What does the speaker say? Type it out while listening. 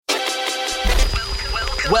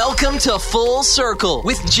Welcome to Full Circle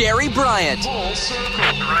with Jerry Bryant. Full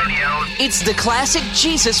Circle Radio. It's the classic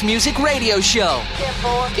Jesus music radio show.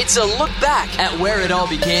 It's a look back at where it all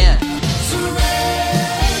began.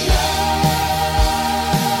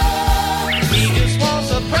 We just want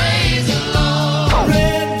to praise the Lord.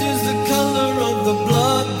 Red is the color of the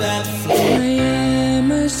blood that flows. I am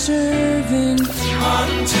a servant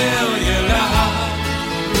Until your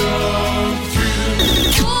life runs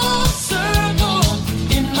through. Full circle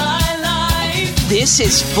in my life. This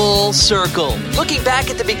is Full Circle, looking back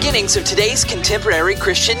at the beginnings of today's contemporary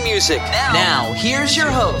Christian music. Now here's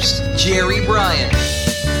your host, Jerry Bryant.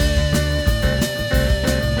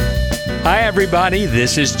 Hi, everybody.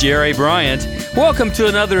 This is Jerry Bryant. Welcome to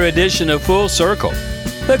another edition of Full Circle,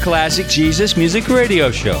 the classic Jesus music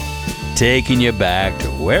radio show, taking you back to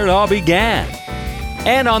where it all began.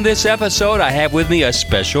 And on this episode, I have with me a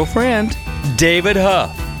special friend, David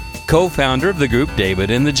Huff, co-founder of the group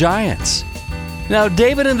David and the Giants. Now,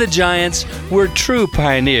 David and the Giants were true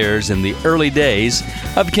pioneers in the early days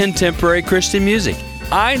of contemporary Christian music.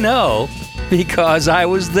 I know because I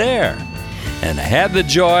was there, and I had the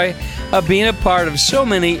joy of being a part of so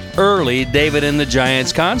many early David and the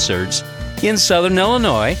Giants concerts in Southern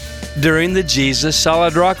Illinois during the Jesus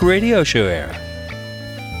Solid Rock radio show era.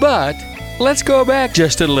 But let's go back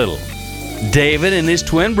just a little. David and his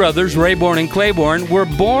twin brothers, Rayborn and Claiborne, were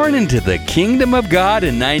born into the kingdom of God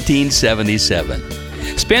in 1977.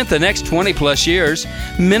 Spent the next 20-plus years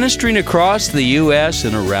ministering across the U.S.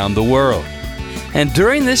 and around the world. And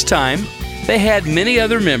during this time, they had many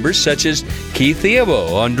other members, such as Keith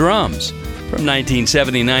Theobald on drums from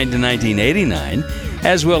 1979 to 1989,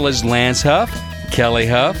 as well as Lance Huff, Kelly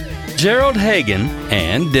Huff, Gerald Hagen,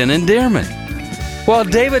 and Denon Dearman. While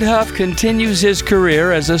David Huff continues his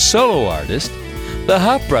career as a solo artist, the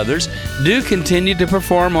Huff brothers do continue to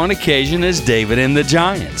perform on occasion as David and the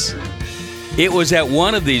Giants. It was at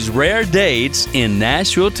one of these rare dates in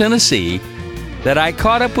Nashville, Tennessee, that I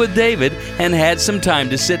caught up with David and had some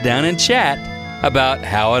time to sit down and chat about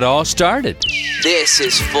how it all started. This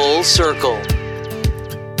is Full Circle.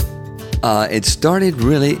 It started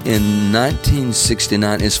really in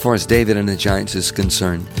 1969 as far as David and the Giants is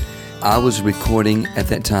concerned. I was recording at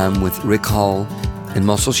that time with Rick Hall and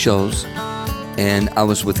Muscle Shoals, and I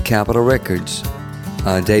was with Capitol Records,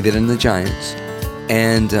 David and the Giants.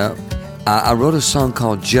 And I wrote a song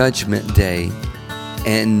called Judgment Day.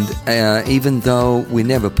 And even though we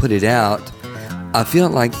never put it out, I feel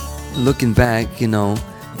like looking back,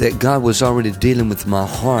 that God was already dealing with my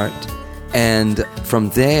heart. And from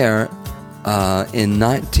there, in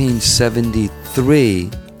 1973,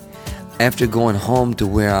 after going home to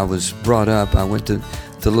where I was brought up, I went to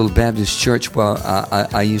the little Baptist church where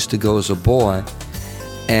I used to go as a boy.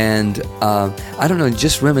 And I don't know,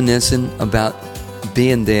 just reminiscing about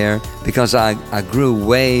being there, because I grew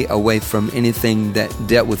way away from anything that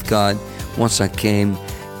dealt with God once I came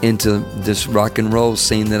into this rock and roll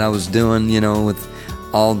scene that I was doing, with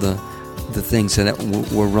all the things that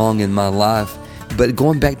were wrong in my life. But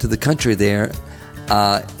going back to the country there,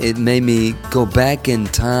 it made me go back in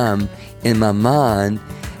time in my mind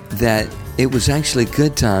that it was actually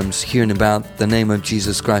good times hearing about the name of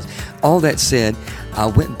Jesus Christ. All that said, I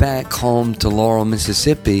went back home to Laurel,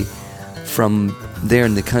 Mississippi from there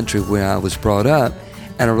in the country where I was brought up,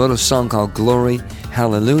 and I wrote a song called Glory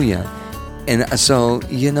Hallelujah. And so,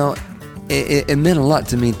 it meant a lot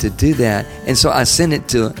to me to do that. And so I sent it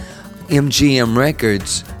to MGM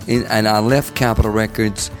Records, and I left Capitol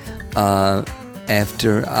Records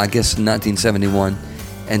after, I guess, 1971.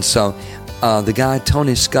 And so the guy,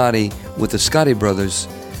 Tony Scotti, with the Scotti Brothers,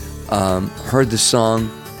 heard the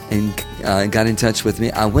song and got in touch with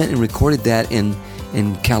me. I went and recorded that in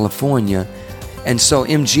California. And so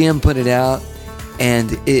MGM put it out,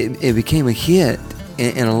 and it became a hit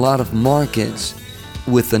in a lot of markets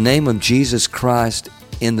with the name of Jesus Christ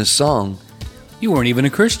in the song. You weren't even a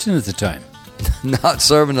Christian at the time. Not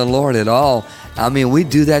serving the Lord at all. I mean, we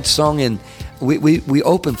do that song, and we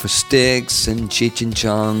open for Styx and Cheech and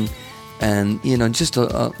Chong, and just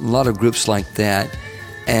a lot of groups like that,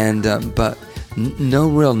 and but no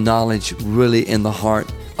real knowledge really in the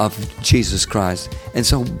heart of Jesus Christ. And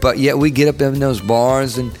so, but yet we get up in those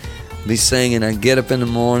bars and be singing, I get up in the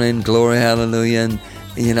morning, glory, hallelujah, and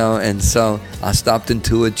and so I stopped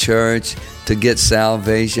into a church to get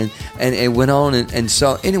salvation, and it went on, and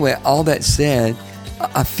so anyway, all that said,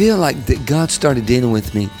 I feel like that God started dealing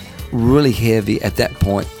with me really heavy at that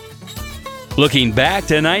point. Looking back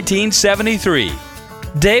to 1973,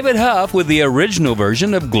 David Huff with the original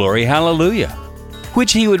version of Glory Hallelujah,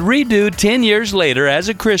 which he would redo 10 years later as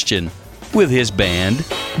a Christian with his band,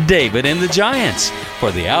 David and the Giants,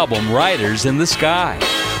 for the album Riders in the Sky.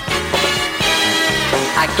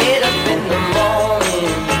 I get up in the morning,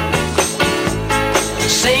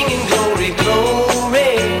 singing glory,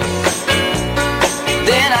 glory.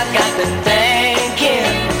 Then I got to thanking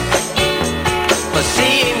for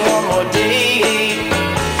seeing one more day.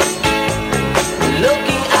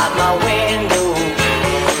 Looking out my window,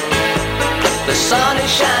 the sun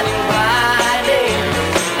is shining brightly.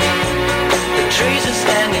 The trees are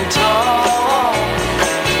standing tall.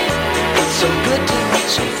 It's so good to be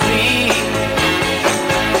so free.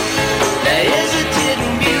 Now isn't it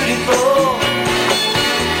beautiful?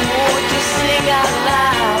 Oh, to sing out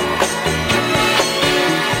loud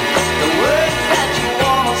the words that you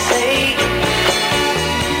wanna say.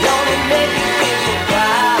 Don't it make you feel so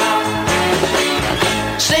proud?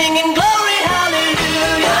 Singing glory,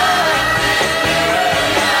 hallelujah.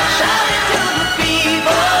 Shout it to the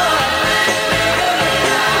people.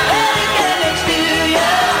 Let it get next to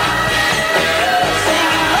you.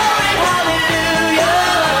 Singing glory, hallelujah.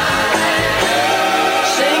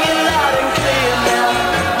 Sing it loud and clear now.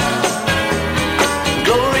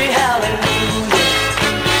 Glory, hallelujah.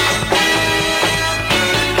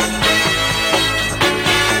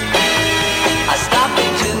 I stopped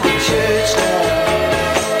into the church now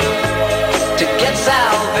to get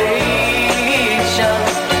salvation.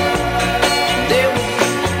 There were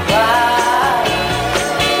people crying.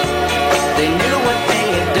 They knew what they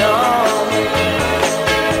had done.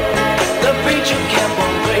 The preacher kept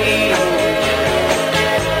on praying.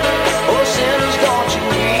 Oh, sinners, don't you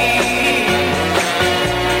weep.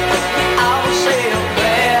 I will say a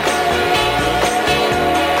prayer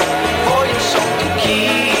for your soul to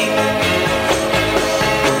keep.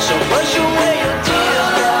 So brush away your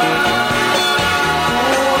tears now.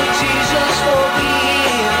 Oh, Jesus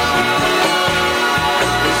forgives.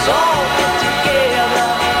 Let's all get together.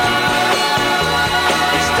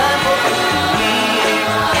 It's time for us to weep.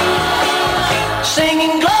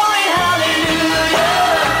 Singing glory, hallelujah.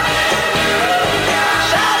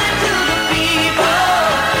 Shout it to the people.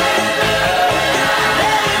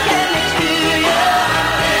 Let it get next to you.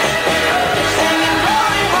 Singing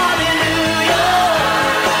glory, hallelujah.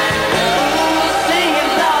 Sing it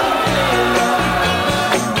loud and clear now.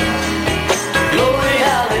 Glory,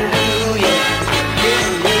 hallelujah.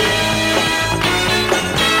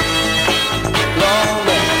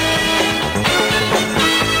 Glory.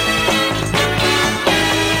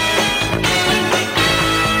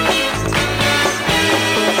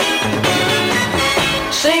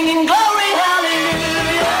 Singing glory,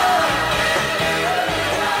 hallelujah.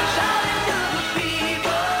 Shout it to the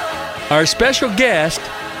people. Our special guest,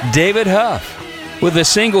 David Huff, with a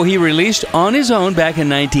single he released on his own back in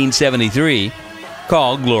 1973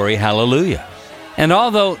 called Glory Hallelujah. And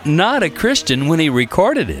although not a Christian when he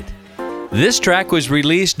recorded it, this track was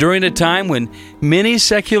released during a time when many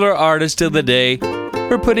secular artists of the day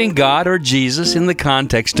were putting God or Jesus in the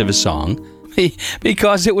context of a song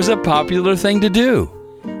because it was a popular thing to do,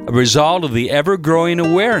 a result of the ever-growing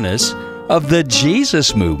awareness of the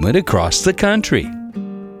Jesus movement across the country.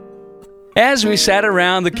 As we sat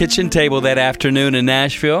around the kitchen table that afternoon in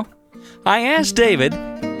Nashville, I asked David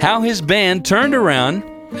how his band turned around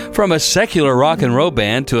from a secular rock and roll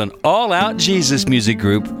band to an all-out Jesus music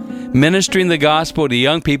group ministering the gospel to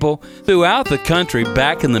young people throughout the country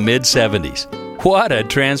back in the mid-'70s. What a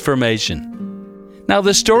transformation. Now,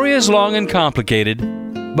 the story is long and complicated,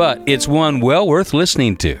 but it's one well worth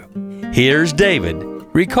listening to. Here's David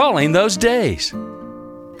recalling those days.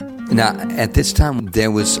 Now, at this time,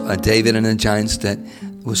 there was a David and the Giants that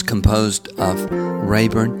was composed of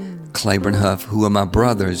Rayburn, Claiborne Huff, who are my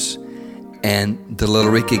brothers, and the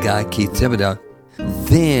Little Ricky guy, Keith Thibodeau.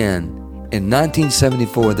 Then, in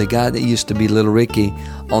 1974, the guy that used to be Little Ricky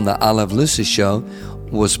on the I Love Lucy show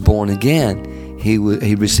was born again. He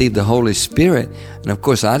received the Holy Spirit, and of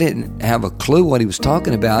course, I didn't have a clue what he was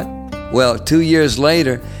talking about. Well, 2 years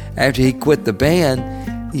later, after he quit the band,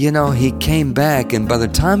 he came back, and by the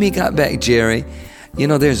time he got back, Jerry,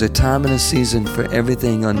 there's a time and a season for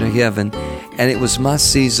everything under heaven, and it was my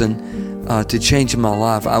season to change my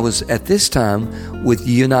life. I was at this time with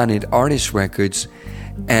United Artists Records,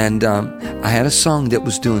 and I had a song that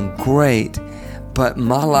was doing great, but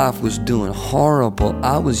my life was doing horrible.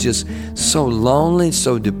 I was just so lonely,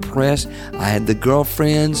 so depressed. I had the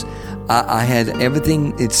girlfriends. I had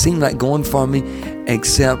everything, it seemed like, going for me,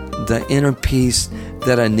 except the inner peace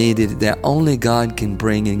that I needed, that only God can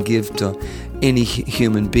bring and give to any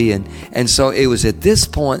human being. And so it was at this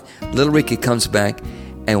point, Little Ricky comes back,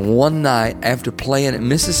 and one night after playing at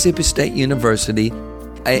Mississippi State University,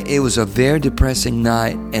 it was a very depressing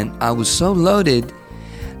night, and I was so loaded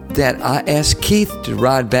that I asked Keith to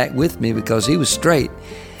ride back with me because he was straight.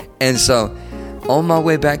 And so on my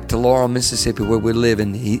way back to Laurel, Mississippi, where we're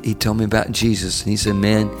living, he told me about Jesus. And he said,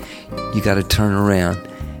 man, you got to turn around.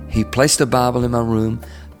 He placed a Bible in my room,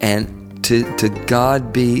 and to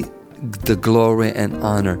God be the glory and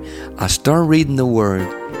honor. I started reading the Word,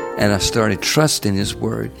 and I started trusting His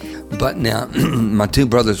Word. But now, my two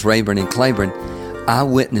brothers, Rayburn and Claiborne, I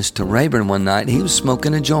witnessed to Rayburn one night. He was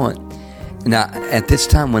smoking a joint. Now, at this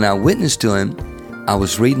time, when I witnessed to him, I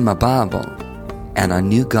was reading my Bible, and I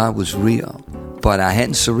knew God was real, but I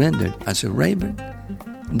hadn't surrendered. I said, Rayburn,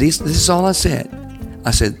 this is all I said.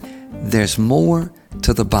 I said, there's more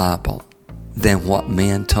to the Bible than what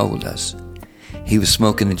man told us. He was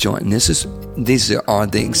smoking a joint, and these are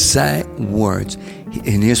the exact words.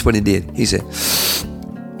 And here's what he did. He said,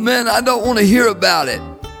 man, I don't want to hear about it.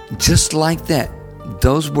 Just like that.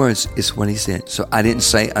 Those words is what he said. So I didn't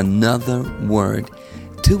say another word.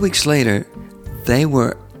 2 weeks later, they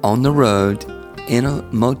were on the road in a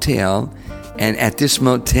motel, and at this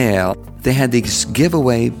motel, they had these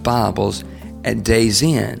giveaway Bibles at Days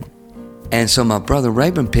Inn. And so my brother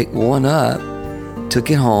Rayburn picked one up, took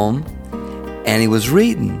it home, and he was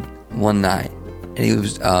reading one night. And he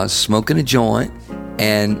was smoking a joint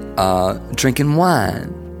and drinking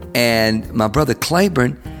wine. And my brother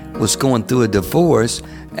Claiborne was going through a divorce,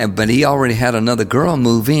 but he already had another girl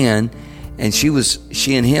move in, and she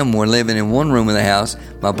and him were living in one room of the house.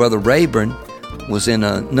 My brother Rayburn was in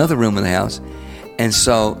another room of the house. And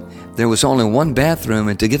so there was only one bathroom,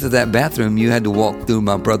 and to get to that bathroom, you had to walk through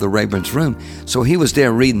my brother Rayburn's room. So he was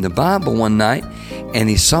there reading the Bible one night, and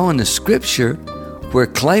he saw in the scripture where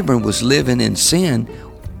Claiborne was living in sin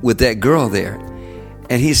with that girl there.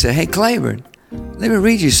 And he said, hey, Claiborne, let me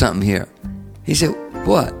read you something here. He said,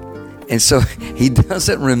 what? And so he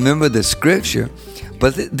doesn't remember the scripture,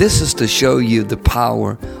 but this is to show you the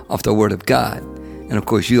power of the Word of God. And of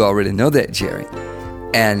course, you already know that, Jerry.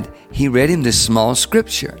 And he read him this small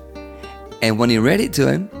scripture. And when he read it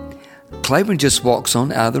to him, Claiborne just walks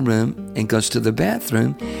on out of the room and goes to the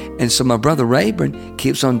bathroom. And so my brother Rayburn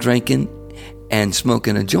keeps on drinking and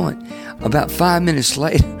smoking a joint. About 5 minutes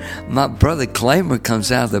later, my brother Claiborne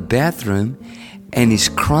comes out of the bathroom and he's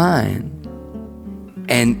crying.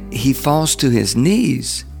 And he falls to his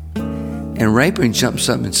knees. And Rayburn jumps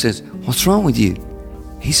up and says, what's wrong with you?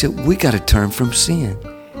 He said, we got to turn from sin.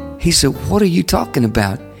 He said, what are you talking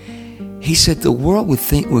about? He said, the world would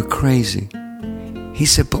think we're crazy. He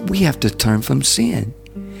said, but we have to turn from sin.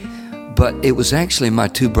 But it was actually my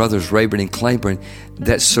two brothers, Rayburn and Claiborne,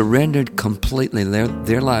 that surrendered completely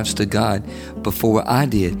their lives to God before I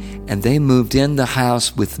did. And they moved in the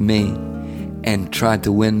house with me and tried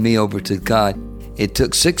to win me over to God. It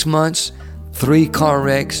took 6 months, 3 car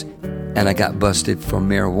wrecks, and I got busted for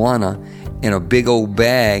marijuana in a big old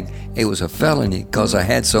bag. It was a felony because I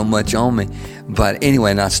had so much on me. But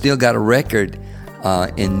anyway, and I still got a record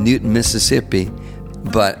in Newton, Mississippi.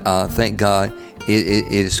 But thank God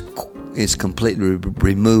it's completely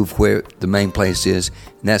removed where the main place is,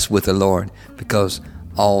 and that's with the Lord, because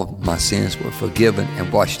all my sins were forgiven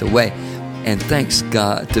and washed away. And thanks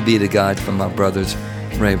God to be to God for my brothers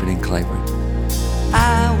Rayburn and Claiborne.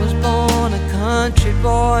 I was born a country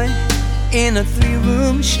boy in a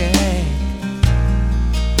 3-room shack.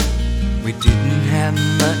 We didn't have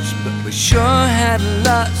much, but we sure had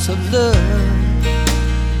lots of love.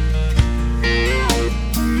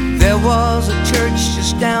 There was a church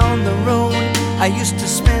just down the road I used to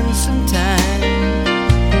spend some time.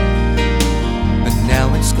 But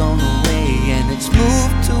now it's gone away and it's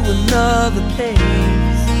moved to another place.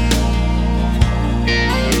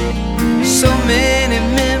 So many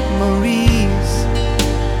memories,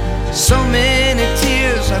 so many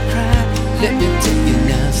tears I cried. Let me tell you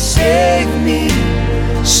now, save me,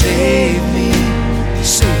 save me,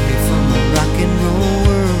 save me from a rock and roll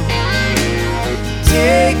world.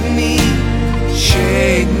 Take me,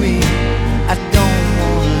 shake me, I don't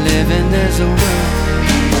want to live in this world.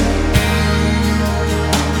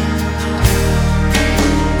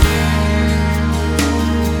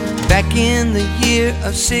 Back in the year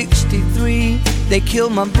of 63, they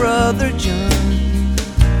killed my brother John.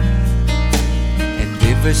 And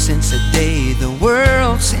ever since that day, the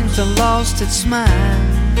world seems to have lost its smile.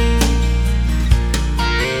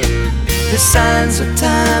 The signs of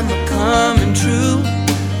time are coming true,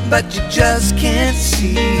 but you just can't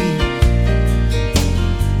see.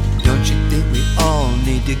 Don't you think we all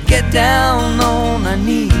need to get down on our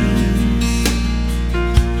knees?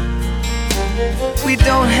 We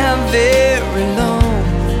don't have very long.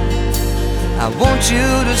 I want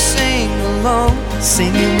you to sing along.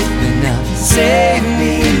 Sing it with me now. Save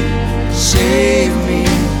me, save me,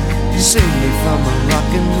 save me from a rock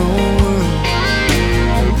and roll world.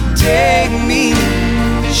 Take me,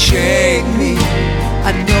 shake me,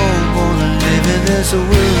 I don't wanna live in this world.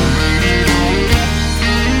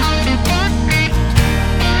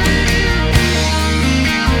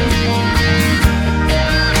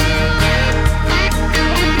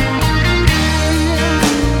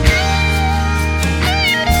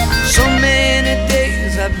 So many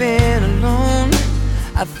days I've been alone,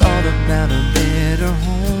 I thought about a better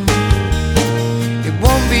home. It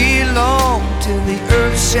won't be long till the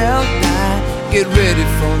earth shall die. Get ready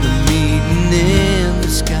for the meeting in the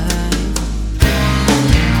sky.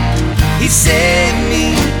 He saved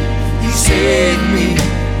me, he saved me,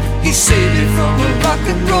 he saved me from a rock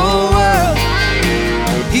and roll world.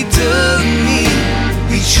 He took me,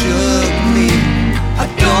 he shook me, I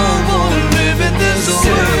don't wanna live in this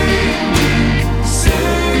world.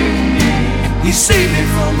 He saved me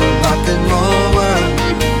from a rock and roll world.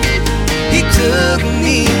 He took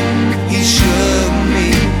me, he shook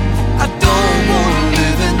me, I don't wanna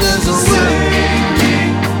live in this world.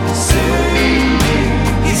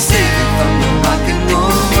 He saved me from the rock and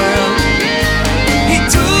roll world. He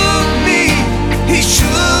took me, he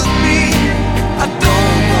shook me, I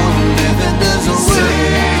don't wanna live in this world.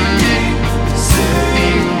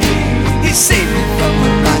 He saved me from the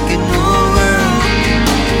rock and roll world.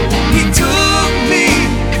 He took me,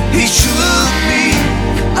 he shook me,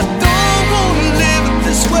 I don't wanna live in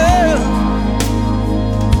this world.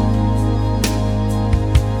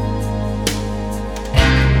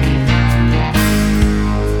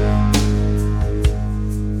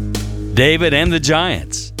 David and the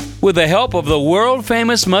Giants, with the help of the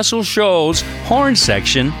world-famous Muscle Shoals horn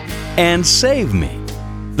section and Save Me,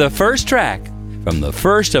 the first track from the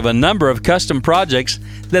first of a number of custom projects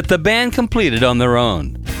that the band completed on their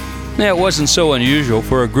own. Now, it wasn't so unusual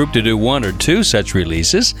for a group to do one or two such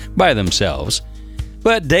releases by themselves,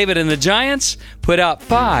 but David and the Giants put out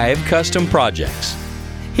 5 custom projects.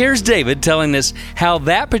 Here's David telling us how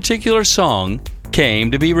that particular song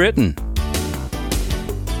came to be written.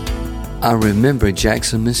 I remember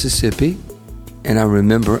Jackson, Mississippi, and I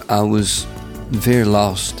remember I was very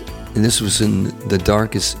lost. And this was in the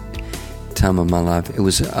darkest time of my life. It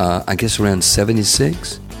was, I guess, around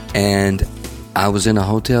 76. And I was in a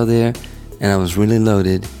hotel there, and I was really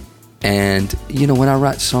loaded. And, you know, when I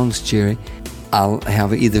write songs, Jerry, I'll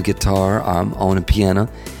have either guitar or I'm on a piano,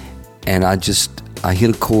 and I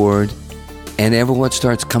hit a chord, and what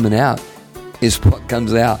starts coming out is what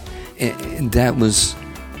comes out. And that was...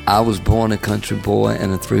 I was born a country boy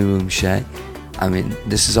in a 3-room shack. I mean,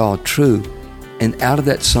 this is all true. And out of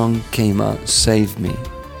that song came Save Me.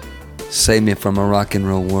 Save me from a rock and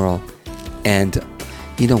roll world. And,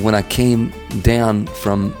 you know, when I came down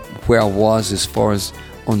from where I was as far as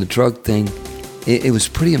on the drug thing, it was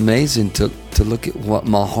pretty amazing to look at what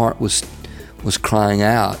my heart was crying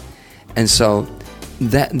out. And so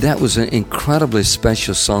that was an incredibly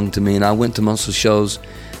special song to me. And I went to Muscle Shoals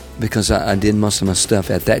because I did most of my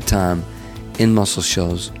stuff at that time in Muscle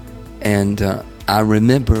Shoals. And I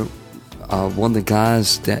remember one of the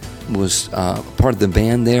guys that was part of the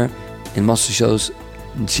band there in Muscle Shoals,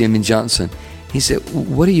 Jimmy Johnson, he said,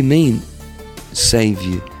 "What do you mean, save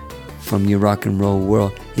you from your rock and roll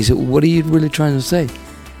world?" He said, "What are you really trying to say?"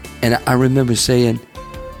 And I remember saying,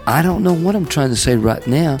 "I don't know what I'm trying to say right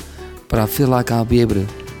now, but I feel like I'll be able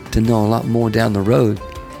to know a lot more down the road."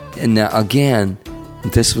 And now, again,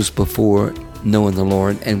 this was before knowing the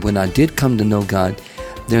Lord. And when I did come to know God,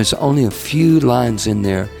 there's only a few lines in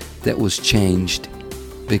there that was changed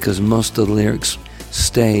because most of the lyrics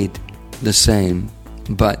stayed the same.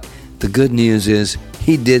 But the good news is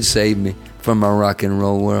He did save me from my rock and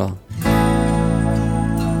roll world.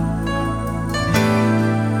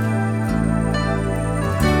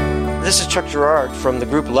 This is Chuck Girard from the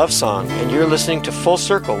group Love Song, and you're listening to Full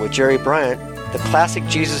Circle with Jerry Bryant, the classic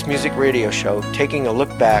Jesus music radio show, taking a look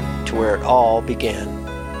back to where it all began.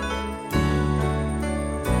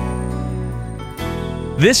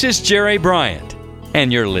 This is Jerry Bryant,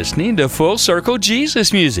 and you're listening to Full Circle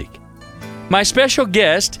Jesus Music. My special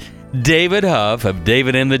guest, David Huff of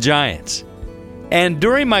David and the Giants. And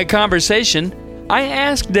during my conversation, I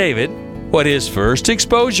asked David what his first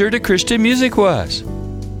exposure to Christian music was.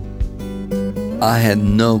 I had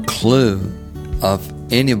no clue of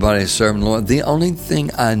anybody serving the Lord. The only thing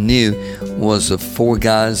I knew was the 4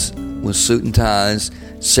 guys with suit and ties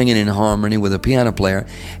singing in harmony with a piano player.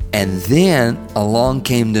 And then along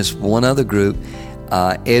came this one other group,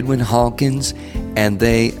 Edwin Hawkins, and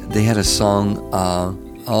they had a song,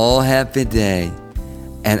 "Oh Happy Day."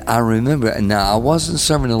 And I remember, now I wasn't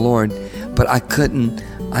serving the Lord, but I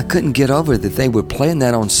couldn't get over that they were playing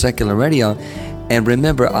that on secular radio. And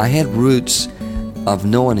remember, I had roots of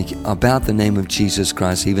knowing about the name of Jesus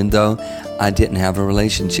Christ, even though I didn't have a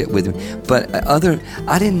relationship with Him. But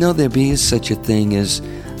I didn't know there'd be such a thing as,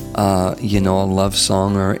 a love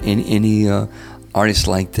song or any artist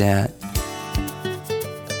like that.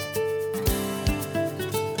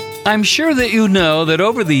 I'm sure that you know that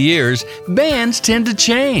over the years, bands tend to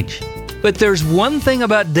change. But there's one thing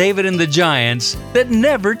about David and the Giants that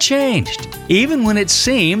never changed. Even when it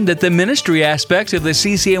seemed that the ministry aspect of the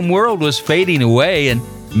CCM world was fading away and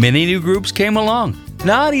many new groups came along,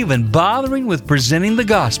 not even bothering with presenting the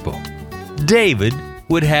gospel, David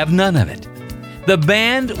would have none of it. The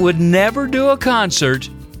band would never do a concert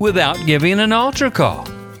without giving an altar call.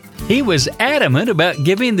 He was adamant about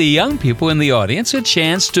giving the young people in the audience a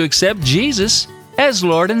chance to accept Jesus as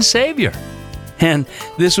Lord and Savior. And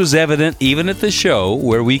this was evident even at the show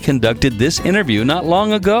where we conducted this interview not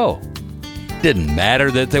long ago. Didn't matter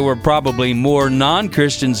that there were probably more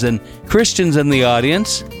non-Christians than Christians in the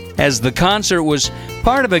audience, as the concert was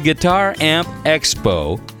part of a guitar amp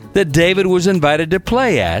expo that David was invited to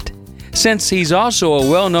play at, since he's also a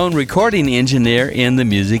well-known recording engineer in the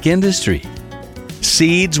music industry.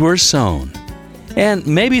 Seeds were sown, and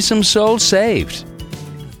maybe some souls saved,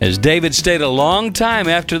 as David stayed a long time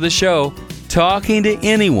after the show talking to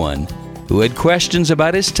anyone who had questions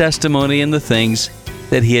about his testimony and the things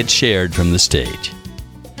that he had shared from the stage.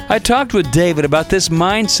 I talked with David about this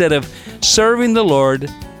mindset of serving the Lord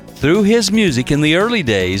through his music in the early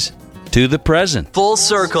days to the present. Full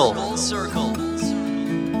Circle.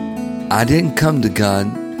 I didn't come to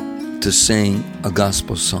God to sing a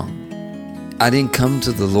gospel song. I didn't come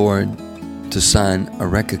to the Lord to sign a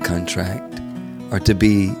record contract or to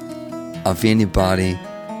be of anybody,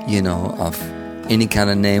 of any kind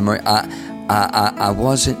of name. Or I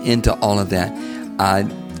wasn't into all of that.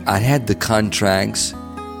 I had the contracts.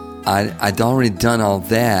 I'd already done all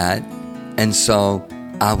that, and so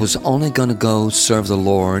I was only going to go serve the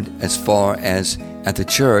Lord as far as at the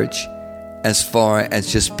church, as far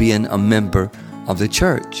as just being a member of the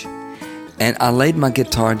church. And I laid my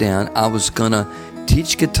guitar down. I was going to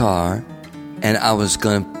teach guitar, and I was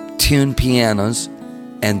going to tune pianos,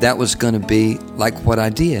 and that was going to be like what I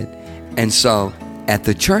did. And so at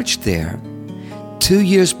the church there, 2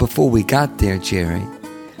 years before we got there, Jerry,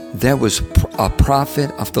 there was a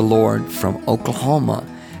prophet of the Lord from Oklahoma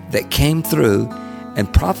that came through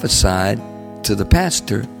and prophesied to the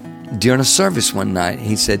pastor during a service one night.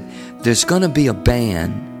 He said, there's going to be a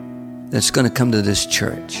band that's going to come to this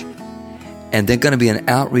church, and they're going to be an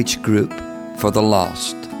outreach group for the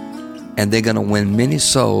lost, and they're going to win many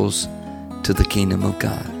souls to the kingdom of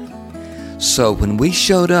God. So when we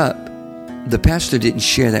showed up, the pastor didn't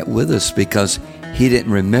share that with us because he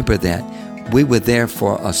didn't remember that. We were there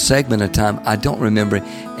for a segment of time. I don't remember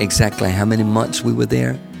exactly how many months we were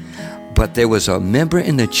there, but there was a member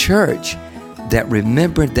in the church that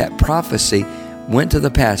remembered that prophecy, went to the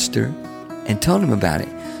pastor and told him about it.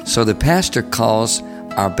 So the pastor calls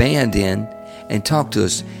our band in and talked to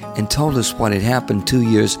us and told us what had happened 2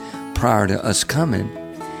 years prior to us coming.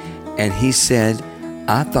 And he said,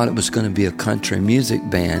 I thought it was going to be a country music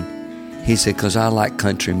band. He said, because I like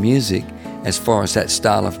country music as far as that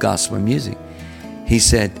style of gospel music. He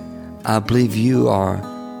said, I believe you are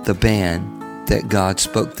the band that God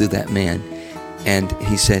spoke through that man. And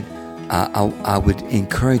he said, I would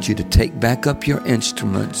encourage you to take back up your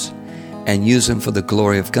instruments and use them for the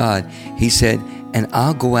glory of God. He said, and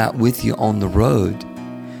I'll go out with you on the road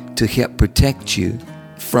to help protect you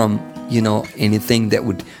from, anything that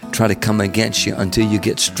would try to come against you until you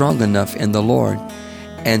get strong enough in the Lord.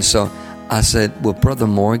 And so I said, well, Brother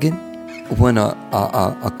Morgan, when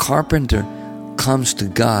a carpenter comes to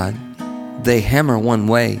God, they hammer one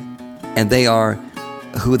way, and they are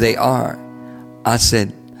who they are. I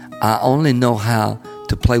said, I only know how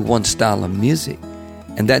to play one style of music,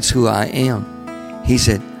 and that's who I am. He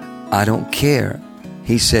said, I don't care.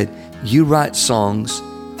 He said, you write songs,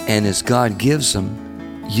 and as God gives them,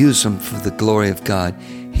 use them for the glory of God.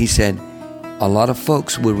 He said, a lot of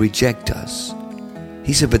folks will reject us.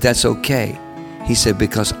 He said, but that's okay. He said,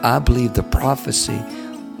 because I believe the prophecy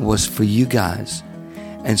was for you guys.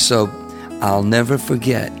 And so I'll never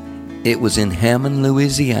forget, it was in Hammond,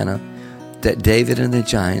 Louisiana, that David and the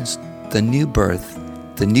Giants, the new birth,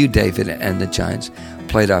 the new David and the Giants,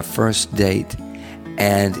 played our first date.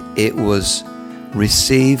 And it was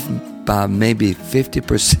received by maybe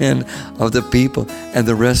 50% of the people, and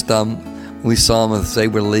the rest of them we saw them as they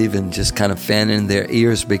were leaving, just kind of fanning their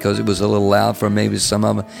ears because it was a little loud for maybe some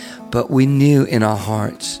of them. But we knew in our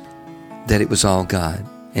hearts that it was all God.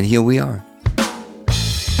 And here we are.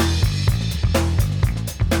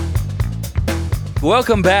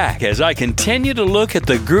 Welcome back as I continue to look at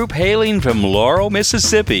the group hailing from Laurel,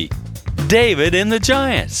 Mississippi, David and the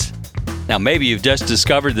Giants. Now, maybe you've just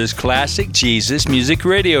discovered this classic Jesus music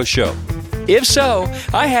radio show. If so,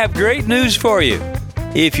 I have great news for you.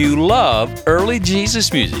 If you love early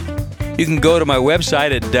Jesus music, you can go to my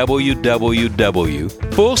website at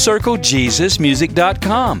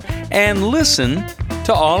www.fullcirclejesusmusic.com and listen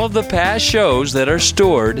to all of the past shows that are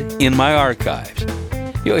stored in my archives.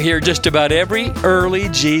 You'll hear just about every early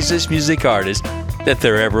Jesus music artist that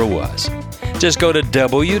there ever was. Just go to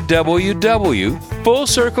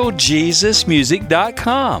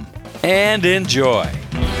www.fullcirclejesusmusic.com and enjoy.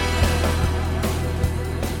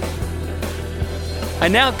 I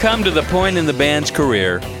now come to the point in the band's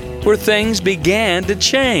career where things began to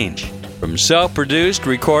change, from self-produced,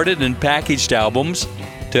 recorded, and packaged albums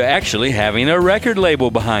to actually having a record label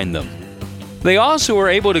behind them. They also were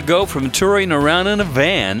able to go from touring around in a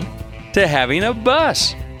van to having a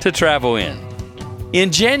bus to travel in.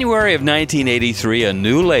 In January of 1983, a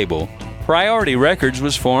new label, Priority Records,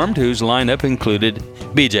 was formed, whose lineup included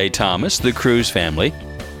B.J. Thomas, the Cruz Family,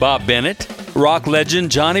 Bob Bennett, rock legend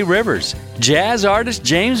Johnny Rivers, jazz artist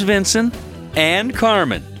James Vincent, and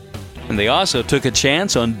Carmen. And they also took a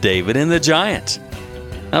chance on David and the Giants.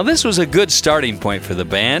 Now, this was a good starting point for the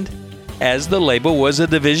band, as the label was a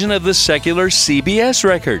division of the secular CBS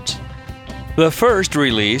Records. The first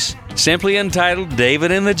release, simply entitled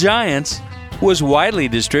David and the Giants, was widely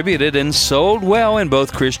distributed and sold well in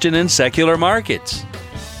both Christian and secular markets.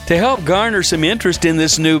 To help garner some interest in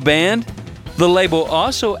this new band, the label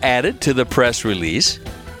also added to the press release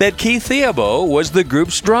that Keith Theobald was the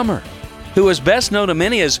group's drummer, who was best known to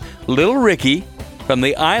many as Little Ricky from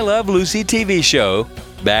the I Love Lucy TV show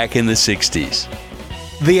back in the 60s.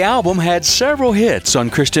 The album had several hits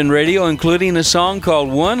on Christian radio, including a song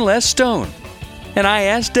called One Less Stone, and I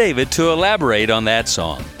asked David to elaborate on that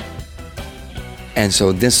song. And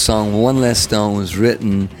so this song, One Less Stone, was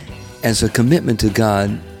written as a commitment to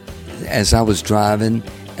God as I was driving,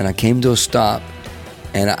 and I came to a stop,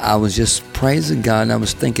 and I was just praising God, and I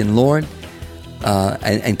was thinking, Lord,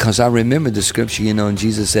 and because I remembered the scripture, and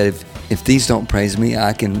Jesus said, if these don't praise me,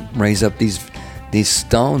 I can raise up these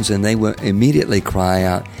stones, and they will immediately cry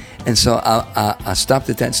out. And so I stopped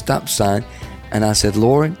at that stop sign, and I said,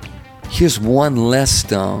 Lord, here's one less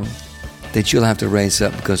stone that you'll have to raise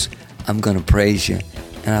up because I'm going to praise you.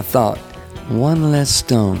 And I thought, one less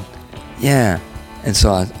stone. Yeah. And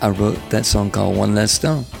so I wrote that song called One Less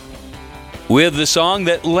Stone. With the song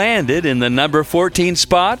that landed in the number 14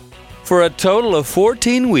 spot for a total of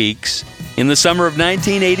 14 weeks in the summer of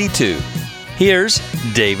 1982, here's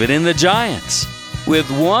David and the Giants with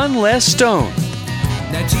One Less Stone.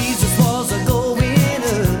 Now Jesus was a going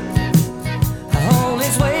up on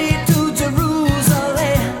his way to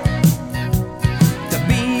Jerusalem to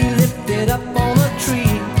be lifted up on a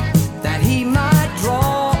tree that he might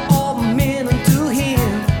draw all men unto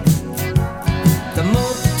him. The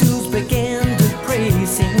multitudes began to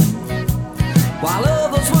praise him while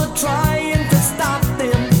others were trying to stop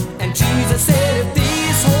them. And Jesus said, if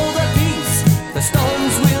these hold their peace, the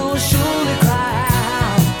stones will surely cry.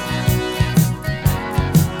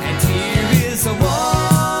 And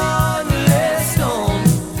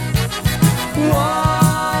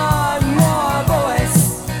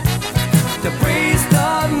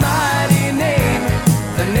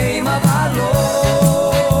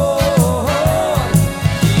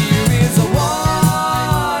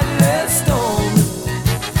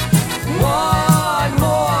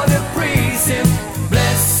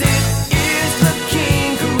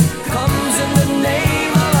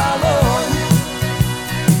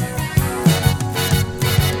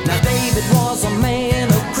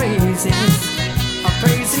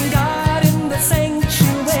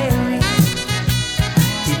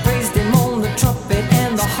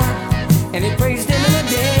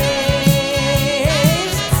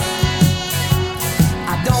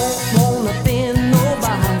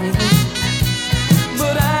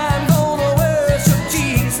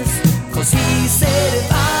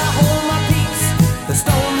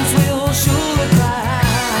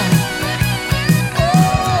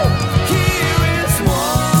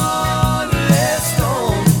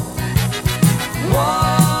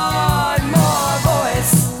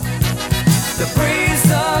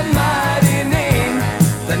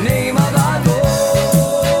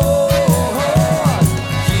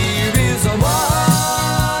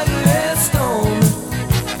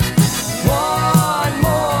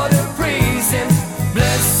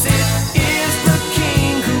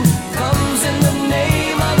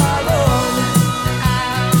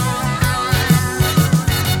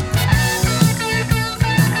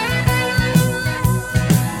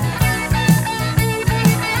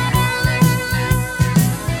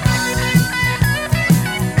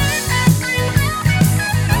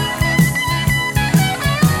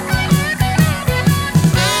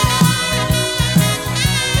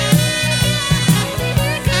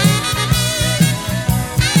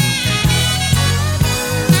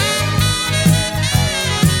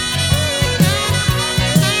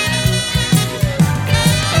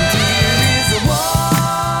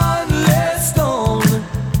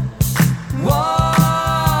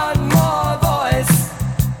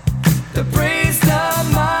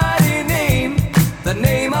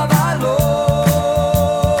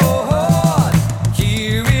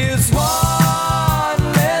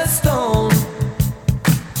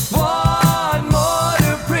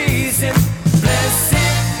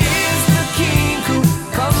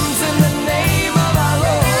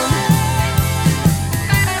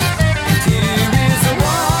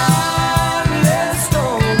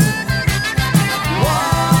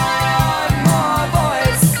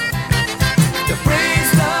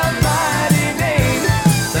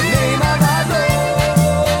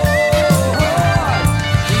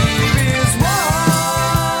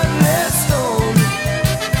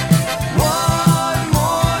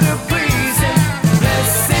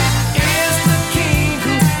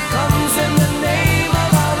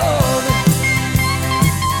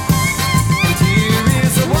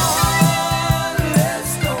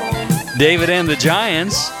David and the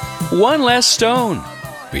Giants, One Less Stone,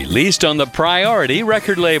 released on the Priority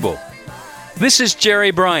record label. This is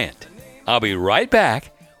Jerry Bryant. I'll be right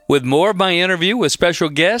back with more of my interview with special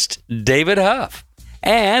guest David Huff.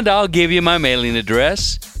 And I'll give you my mailing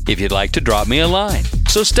address if you'd like to drop me a line.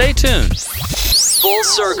 So stay tuned. Full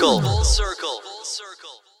Circle. Full Circle.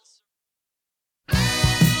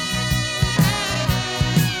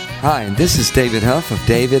 Hi, this is David Huff of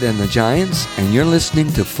David and the Giants, and you're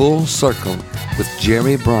listening to Full Circle with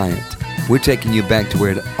Jerry Bryant. We're taking you back to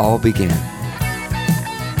where it all began.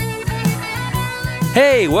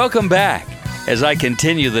 Hey, welcome back as I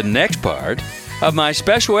continue the next part of my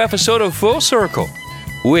special episode of Full Circle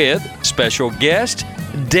with special guest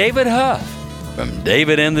David Huff from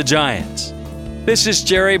David and the Giants. This is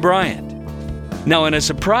Jerry Bryant. Now, in a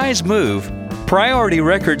surprise move, Priority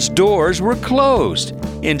Records' doors were closed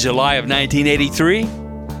in July of 1983,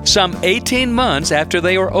 some 18 months after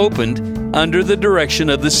they were opened under the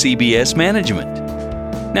direction of the CBS management.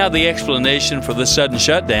 Now, the explanation for the sudden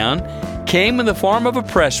shutdown came in the form of a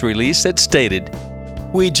press release that stated,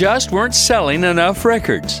 "We just weren't selling enough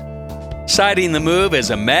records," citing the move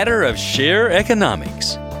as a matter of sheer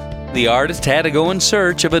economics. The artist had to go in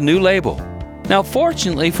search of a new label. Now,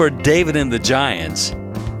 fortunately for David and the Giants,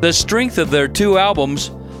 the strength of their 2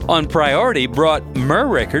 albums on Priority brought Myrrh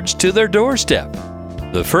Records to their doorstep.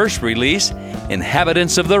 The first release,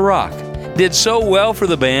 Inhabitants of the Rock, did so well for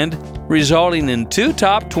the band, resulting in 2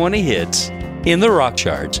 top 20 hits in the rock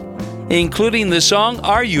charts, including the song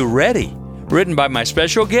Are You Ready?, written by my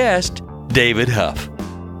special guest, David Huff.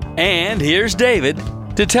 And here's David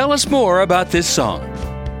to tell us more about this song.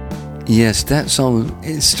 Yes, that song,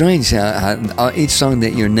 it's strange how each song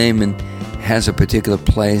that you're naming has a particular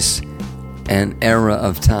place and era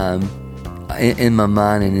of time in my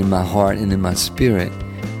mind and in my heart and in my spirit.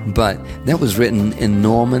 But that was written in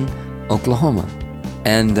Norman, Oklahoma.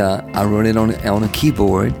 And I wrote it on a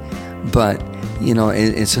keyboard. But, you know,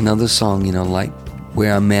 it's another song, you know, like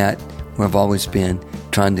where I'm at, where I've always been,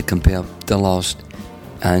 trying to compel the lost.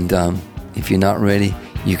 And if you're not ready,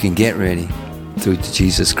 you can get ready through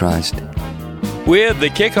Jesus Christ. With the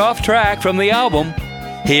kickoff track from the album,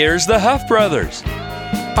 here's the Huff Brothers.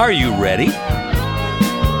 Are you ready?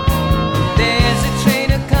 There's a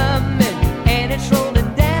train a-comin' and it's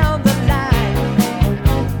rolling down the line,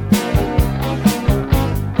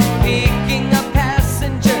 picking up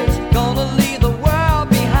passengers, gonna leave the world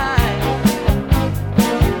behind.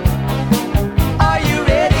 Are you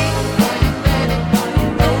ready?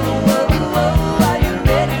 Oh, are you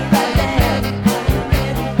ready right now?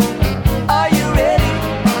 Are you ready?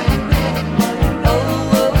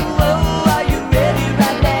 Oh, are you ready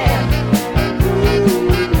right now?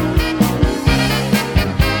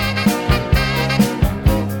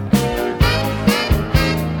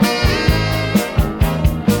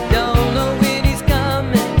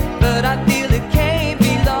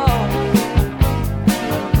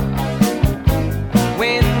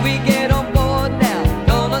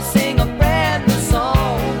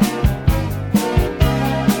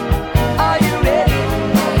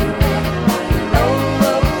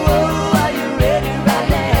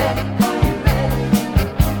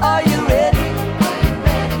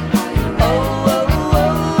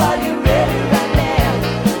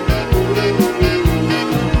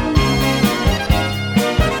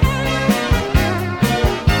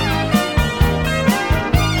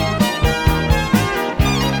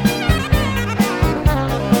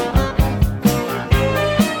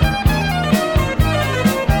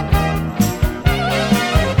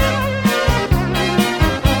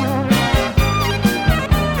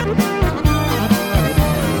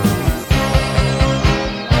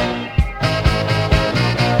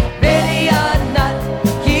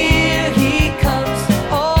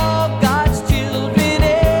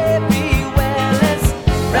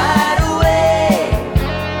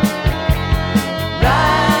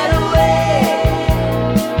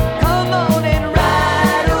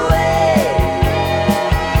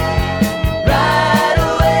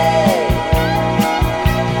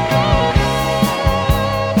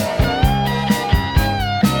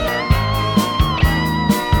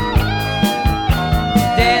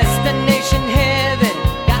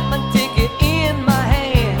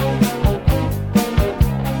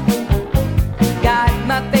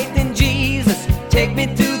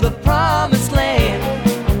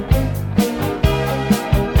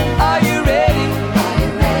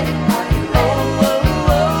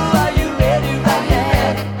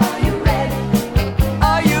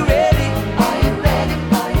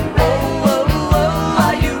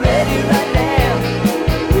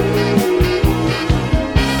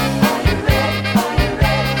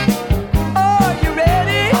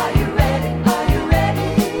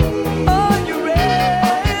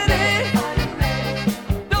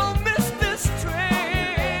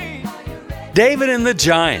 David and the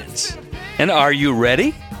Giants, and Are You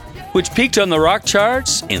Ready?, which peaked on the rock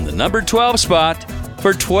charts in the number 12 spot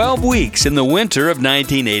for 12 weeks in the winter of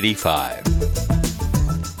 1985.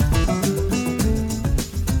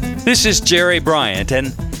 This is Jerry Bryant,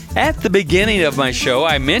 and at the beginning of my show,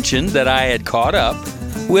 I mentioned that I had caught up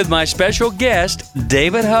with my special guest,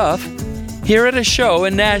 David Huff, here at a show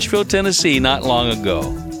in Nashville, Tennessee not long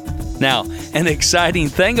ago. Now, an exciting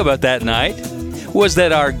thing about that night was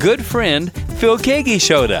that our good friend Phil Keaggy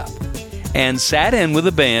showed up and sat in with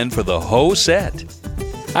the band for the whole set.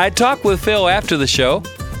 I talked with Phil after the show,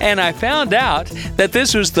 and I found out that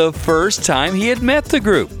this was the first time he had met the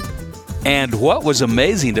group. And what was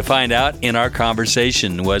amazing to find out in our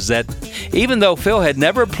conversation was that even though Phil had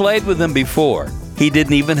never played with them before, he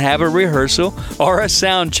didn't even have a rehearsal or a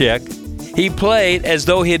sound check. He played as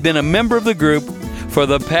though he had been a member of the group for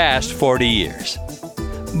the past 40 years.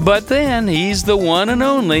 But then he's the one and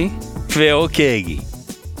only Phil Keaggy.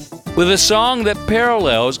 With a song that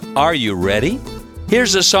parallels Are You Ready?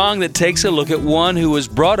 Here's a song that takes a look at one who was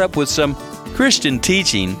brought up with some Christian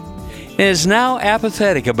teaching and is now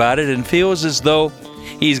apathetic about it and feels as though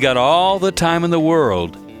he's got all the time in the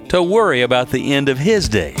world to worry about the end of his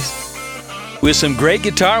days. With some great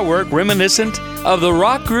guitar work reminiscent of the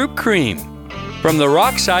rock group Cream, from the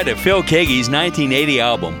rock side of Phil Keaggy's 1980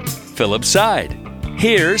 album, Philip's Side.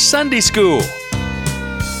 Here's Sunday School.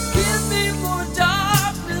 Give me more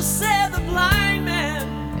darkness, said the blind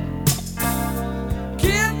man.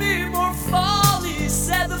 Give me more folly,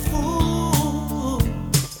 said the fool.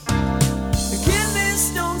 Give me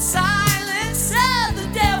stone silence, said the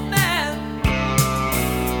deaf man.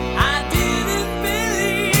 I didn't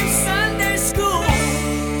believe Sunday school.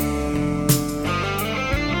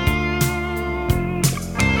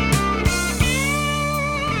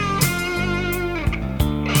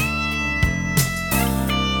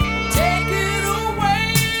 Take it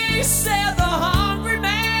away, said the hungry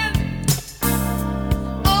man.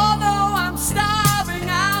 Although I'm starving,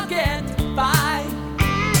 I'll get by.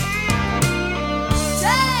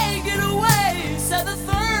 Take it away, said the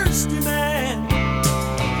thirsty man.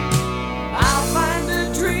 I'll find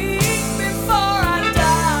a drink before I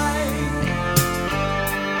die.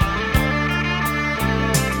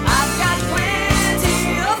 I've got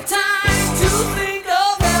plenty of time to think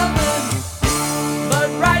of heaven, but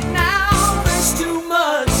right now there's too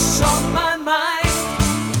much on my mind.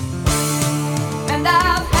 And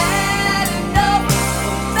I've had enough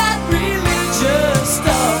of that religious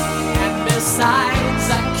stuff. And besides,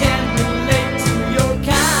 I can't relate to your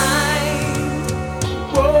kind.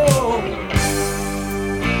 Whoa.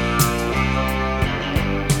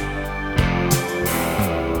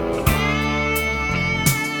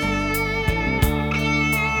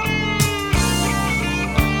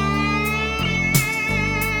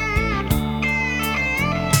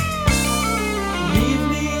 Leave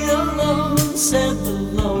me alone, said the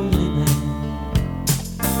lonely man.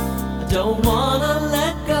 I don't wanna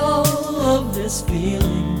let go of this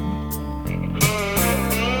feeling.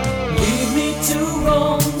 Leave me to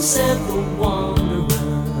roam, said the wanderer.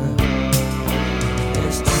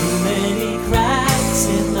 There's too many cracks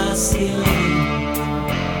in my ceiling.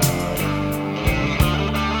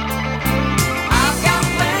 I've got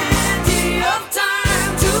plenty of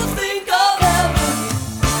time to think of heaven,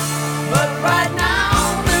 but right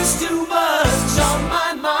now there's too much on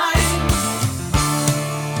my mind.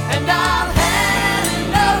 And I've had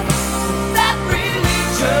enough of that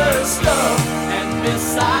religious stuff. And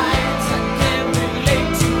besides, I can't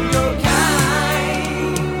relate to your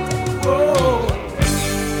kind. Whoa.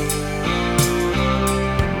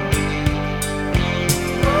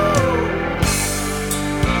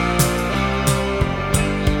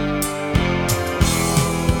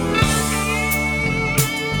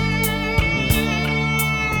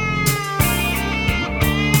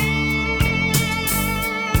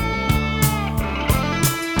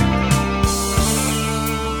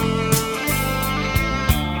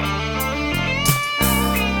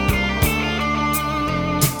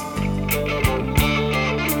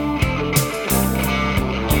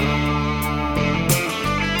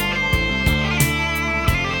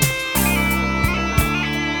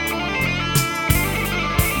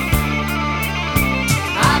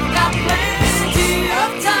 I've got plenty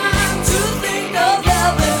of time to think of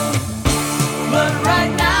heaven, but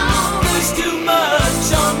right now there's too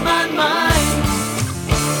much on my mind.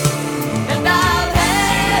 And I've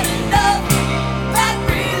had enough of that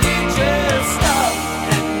religious stuff.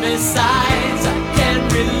 And besides, I can't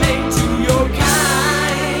relate to your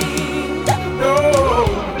kind. No.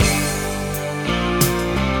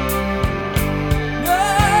 No,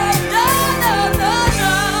 no, no, no,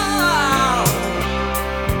 no.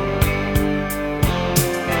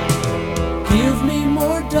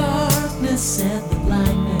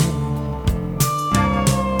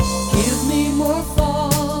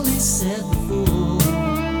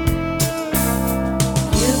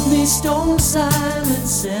 in silence,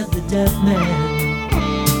 said the deaf man.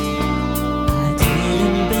 I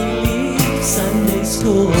didn't believe Sunday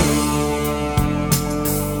school.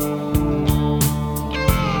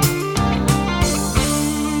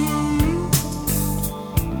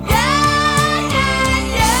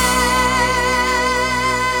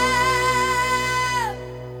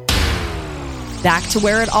 Back to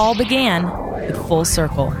where it all began, with Full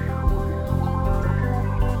Circle.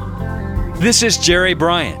 This is Jerry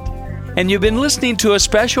Bryant, and you've been listening to a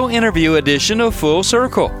special interview edition of Full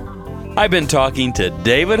Circle. I've been talking to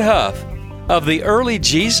David Huff of the early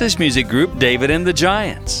Jesus music group David and the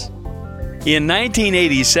Giants. In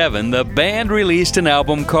 1987, the band released an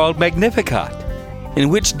album called Magnificat, in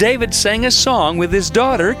which David sang a song with his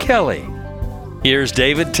daughter, Kelly. Here's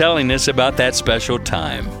David telling us about that special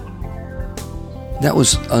time. That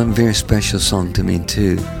was a very special song to me,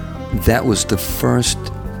 too. That was the first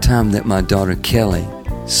time that my daughter Kelly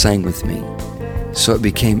sang with me. So it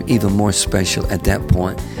became even more special at that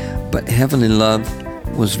point. But Heavenly Love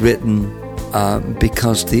was written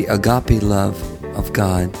because the agape love of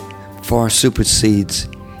God far supersedes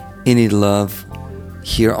any love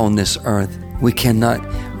here on this earth. We cannot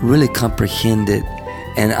really comprehend it.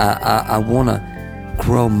 And I want to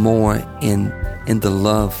grow more in the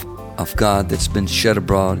love of God that's been shed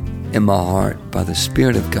abroad in my heart by the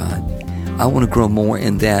Spirit of God. I want to grow more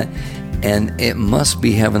in that, and it must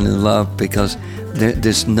be heavenly love, because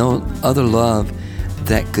there's no other love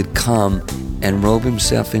that could come and robe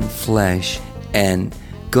himself in flesh and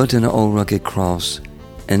go to an old rugged cross,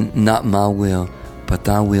 and not my will, but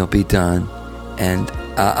thy will be done. And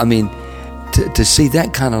to see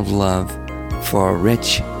that kind of love for a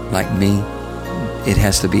wretch like me, it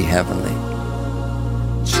has to be heavenly.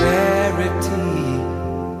 Charity,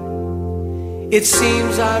 it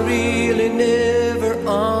seems I really never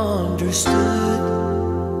understood.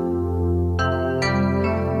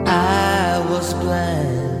 I was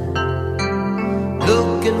blind,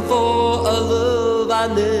 looking for a love I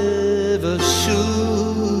never should.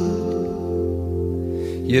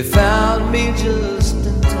 You found me just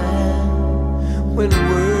in time, when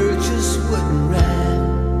words just wouldn't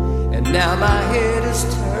rhyme, and now my head is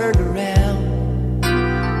turned around.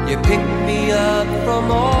 You picked me up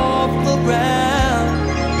from off the ground.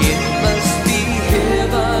 It must be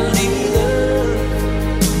heavenly love,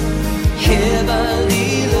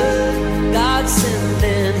 heavenly love, God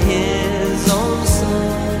sending His own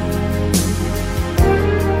Son.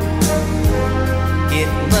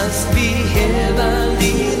 It must be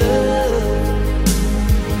heavenly love,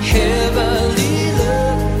 heavenly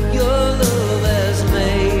love, your love has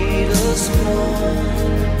made us one.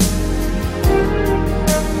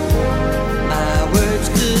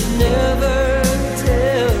 Never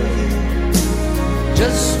tell you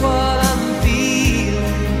just what I'm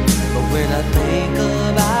feeling, but when I think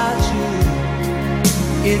about you,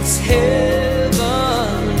 it's heavenly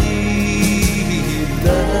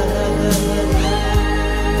love.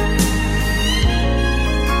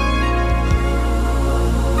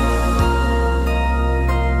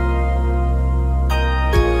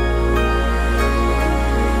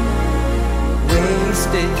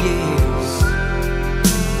 Wasted years,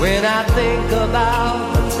 when I think about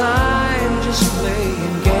the time just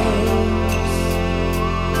playing games,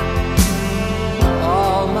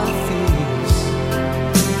 all my fears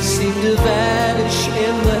seem to vanish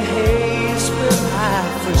in the haze when I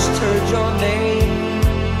first heard your name.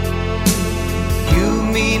 You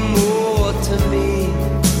mean more to me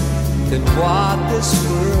than what this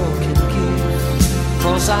world can give,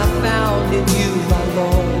 'cause I found in you, my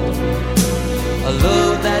Lord, a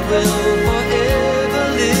love that will forever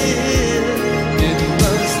live. It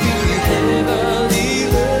must be heavenly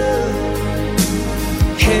love,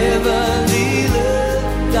 heavenly love,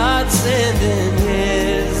 God sending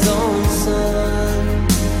His own Son.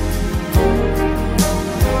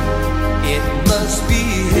 It must be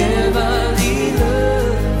heavenly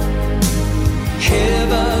love,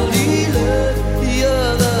 heavenly love, your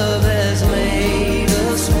love has made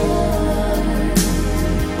us one.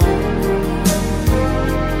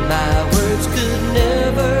 My words could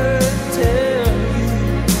never tell you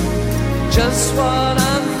just what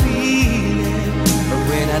I'm feeling, but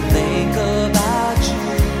when I think about you,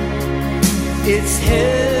 it's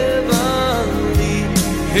heavenly,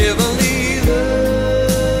 heavenly love.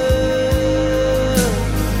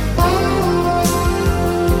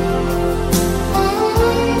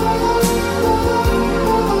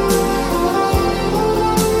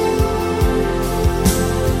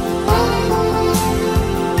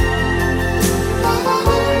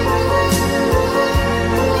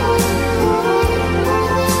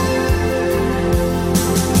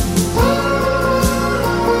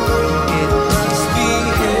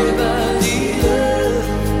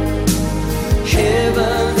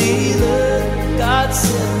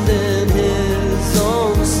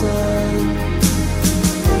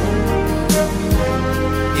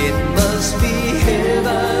 must be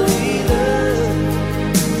heavenly love,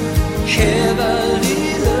 heavenly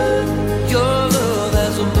love. Your love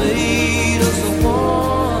has made us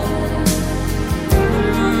one.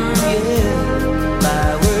 Yeah,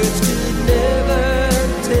 my words could never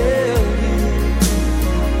tell you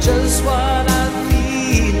just what I'm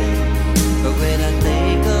feeling, but when I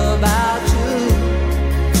think about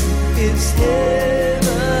you, it's heavenly.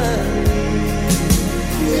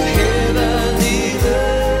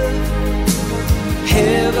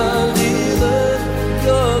 Heavenly love,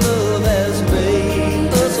 your love has made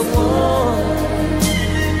us one.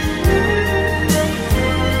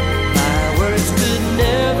 My words could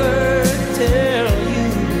never tell you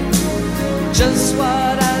just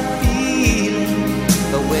what I'm feeling,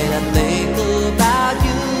 but when I think about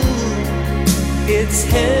you, it's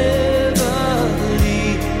heavenly,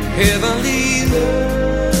 heavenly love.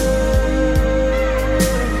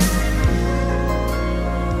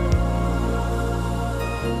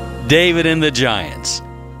 David and the Giants,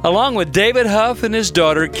 along with David Huff and his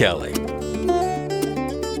daughter Kelly.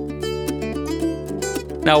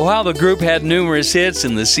 Now, while the group had numerous hits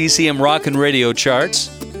in the CCM rock and radio charts,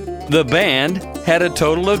 the band had a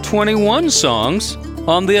total of 21 songs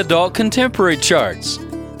on the adult contemporary charts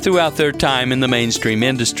throughout their time in the mainstream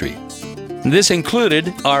industry. This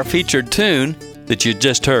included our featured tune that you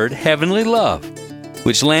just heard, Heavenly Love,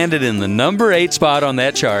 which landed in the number 8 spot on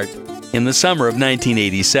that chart in the summer of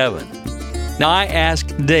 1987. Now, I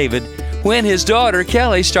asked David when his daughter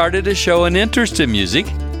Kelly started to show an interest in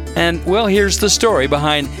music, and well, here's the story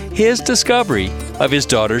behind his discovery of his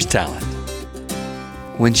daughter's talent.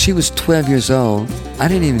 When she was 12 years old, I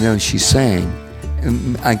didn't even know she sang.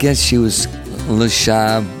 I guess she was a little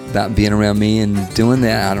shy about being around me and doing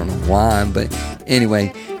that. I don't know why, but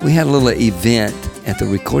anyway, we had a little event at the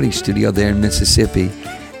recording studio there in Mississippi,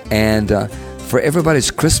 and for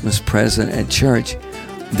everybody's Christmas present at church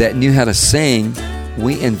that knew how to sing,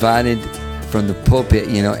 we invited from the pulpit,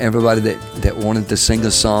 everybody that wanted to sing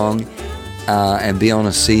a song and be on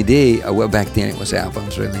a CD. Well, back then it was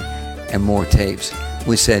albums, really, and more tapes.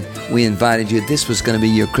 We said, we invited you. This was going to be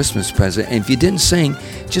your Christmas present. And if you didn't sing,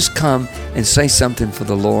 just come and say something for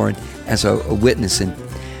the Lord as a witness. And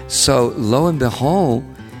so, lo and behold,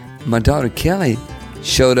 my daughter Kelly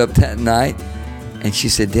showed up that night, and she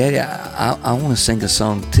said, Daddy, I want to sing a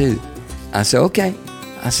song too. I said, okay.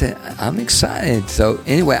 I said, I'm excited. So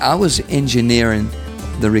anyway, I was engineering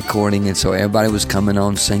the recording, and so everybody was coming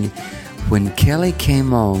on singing. When Kelly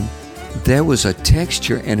came on, there was a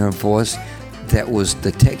texture in her voice that was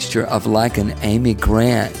the texture of like an Amy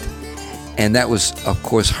Grant. And that was, of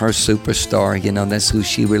course, her superstar. That's who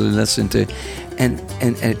she really listened to. And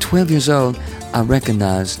at 12 years old, I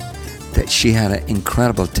recognized that she had an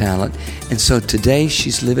incredible talent. And so today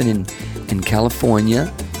she's living in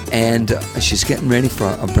California, and she's getting ready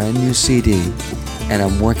for a brand new CD. And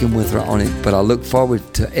I'm working with her on it, but I look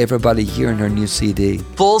forward to everybody hearing her new CD.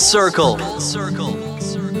 Full Circle.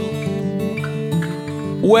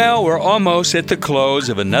 Well, we're almost at the close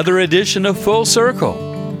of another edition of Full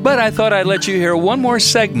Circle, but I thought I'd let you hear one more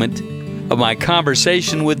segment of my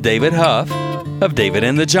conversation with David Huff of David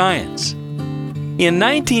and the Giants. In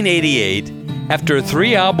 1988, after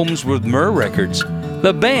 3 albums with Myrrh Records,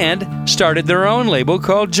 the band started their own label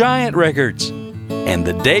called Giant Records, and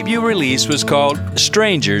the debut release was called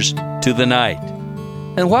Strangers to the Night.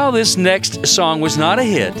 And while this next song was not a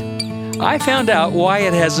hit, I found out why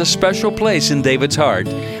it has a special place in David's heart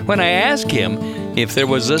when I asked him if there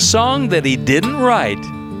was a song that he didn't write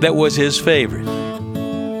that was his favorite.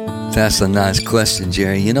 That's a nice question,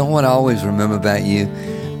 Jerry. You know what I always remember about you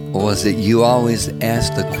was that you always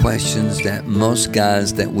asked the questions that most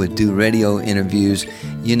guys that would do radio interviews,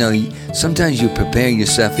 sometimes you prepare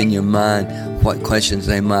yourself in your mind what questions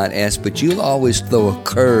they might ask, but you'll always throw a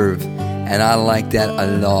curve, and I like that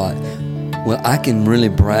a lot. Well, I can really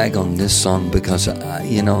brag on this song because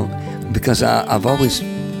I've always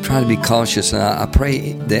tried to be cautious, and I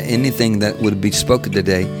pray that anything that would be spoken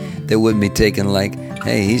today that wouldn't be taken like,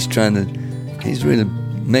 hey, he's really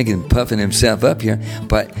puffing himself up here.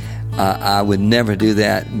 But I would never do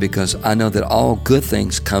that, because I know that all good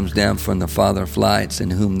things comes down from the Father of lights, in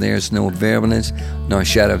whom there's no variableness nor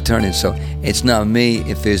shadow of turning. So it's not me.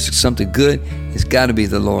 If there's something good, it's got to be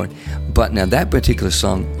the Lord. But now that particular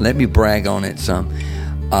song, let me brag on it some.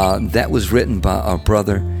 That was written by our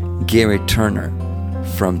brother Gary Turner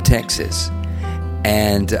from Texas.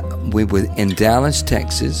 And we were in Dallas,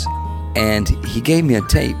 Texas, and he gave me a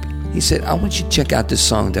tape. He said, I want you to check out this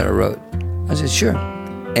song that I wrote. I said, sure.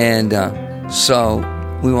 And so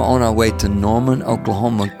we were on our way to Norman,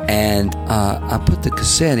 Oklahoma, and I put the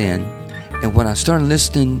cassette in, And when I started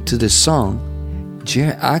listening to this song,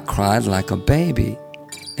 Jerry, I cried like a baby.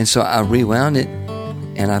 And so I rewound it,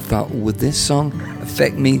 and I thought, would this song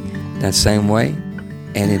affect me that same way?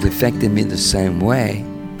 And it affected me the same way.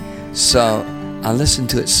 So I listened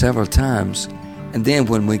to it several times. And then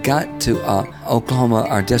when we got to Oklahoma,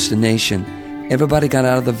 our destination, everybody got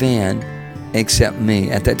out of the van except me.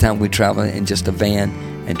 At that time, we traveled in just a van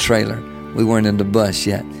and trailer. We weren't in the bus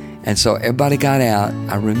yet. And so everybody got out,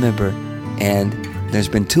 I remember. And there's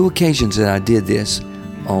been 2 occasions that I did this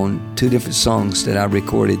on 2 different songs that I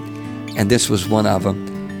recorded. And this was one of them.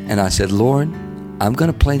 And I said, Lord, I'm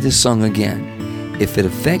going to play this song again. If it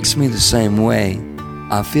affects me the same way,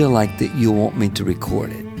 I feel like that you want me to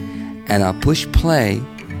record it. And I pushed play,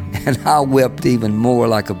 and I wept even more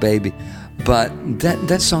like a baby. But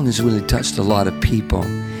that song has really touched a lot of people.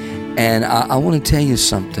 And I want to tell you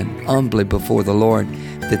something humbly before the Lord,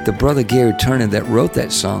 that the brother Gary Turner that wrote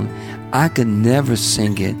that song, I could never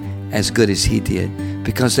sing it as good as he did,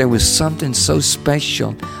 because there was something so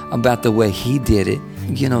special about the way he did it.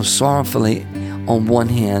 You know, sorrowfully, on one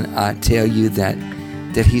hand, I tell you that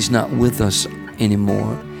he's not with us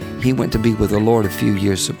anymore. He went to be with the Lord a few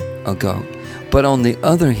years ago. But on the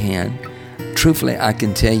other hand, truthfully, I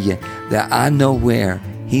can tell you that I know where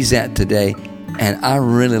he's at today, and I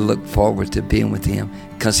really look forward to being with him,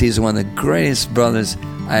 because he's one of the greatest brothers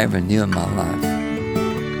I ever knew in my life.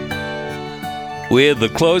 With the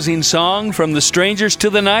closing song from the Strangers to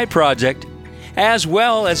the Night Project, as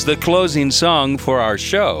well as the closing song for our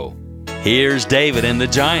show, here's David and the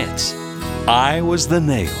Giants, I Was the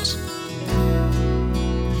Nails.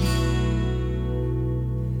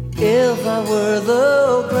 If I were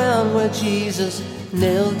the ground where Jesus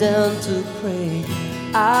knelt down to pray,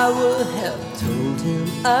 I would have told him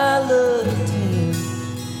I loved him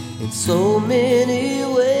in so many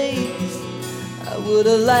ways. I would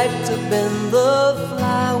have liked to bend the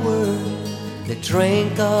flower that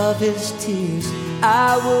drank of his tears.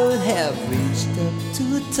 I would have reached up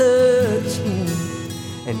to touch him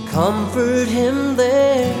and comfort him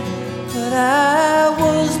there. But I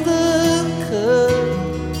was the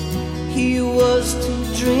cup he was to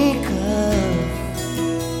drink of.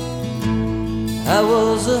 I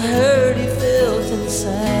was a hurt he felt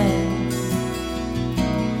inside,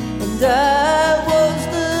 and I was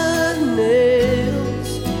the nails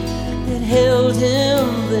that held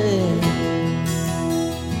him there,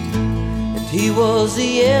 and he was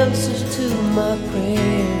the answers to my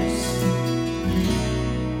prayers.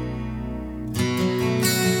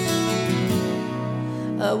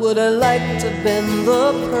 I would have liked to bend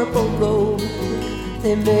the purple robe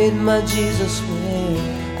they made my Jesus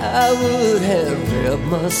wear. I would have wrapped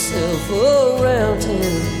myself around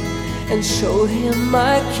him and showed him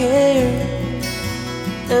my care.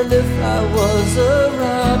 And if I was a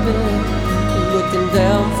robin looking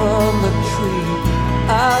down from a tree,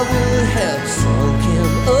 I would have sung him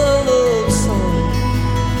a love song.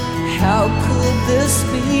 How could this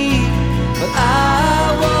be? But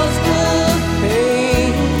I was the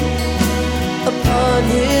pain upon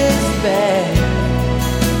his back,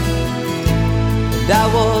 and I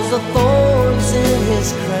was the thorns in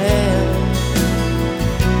his crown,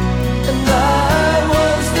 and I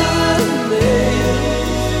was the nails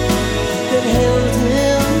that held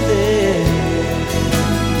him there.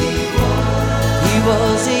 He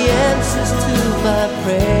was the answers to my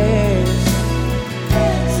prayers.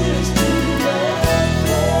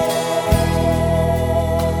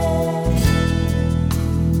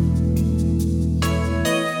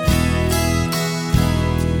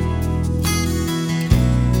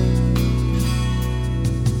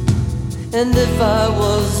 And if I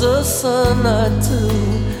was a sun, I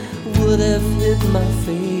too would have hid my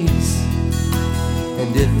face.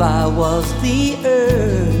 And if I was the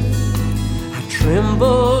earth, I'd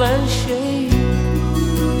tremble and shake.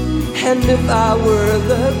 And if I were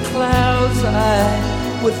the clouds,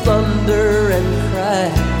 I would thunder and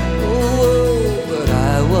cry. Oh, but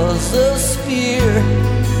I was a spear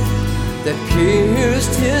that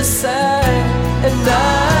pierced his side, and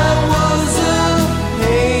I was a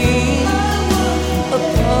pain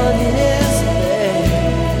upon his back,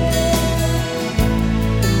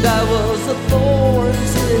 and I was the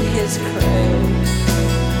thorns in his crown,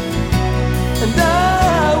 and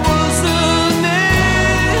I was the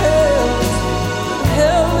nails that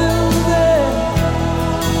held him there,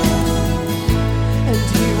 and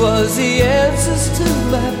he was the answers to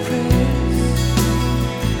my prayers.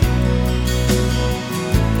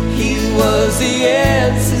 He was the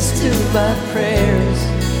answers to my prayers.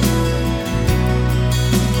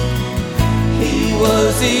 He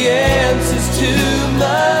was the answers to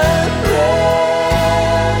my prayers.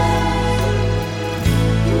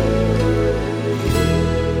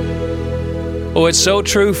 Oh, it's so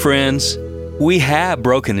true, friends. We have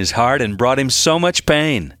broken his heart and brought him so much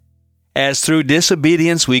pain, as through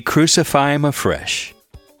disobedience we crucify him afresh.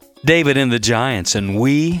 David and the giants, and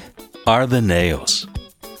we are the nails.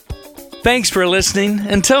 Thanks for listening.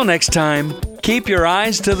 Until next time, keep your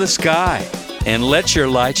eyes to the sky and let your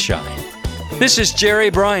light shine. This is Jerry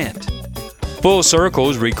Bryant. Full Circle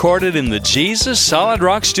is recorded in the Jesus Solid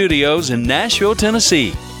Rock Studios in Nashville,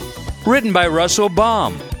 Tennessee. Written by Russell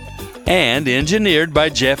Baum and engineered by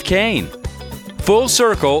Jeff Kane. Full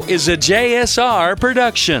Circle is a JSR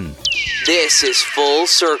production. This is Full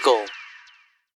Circle.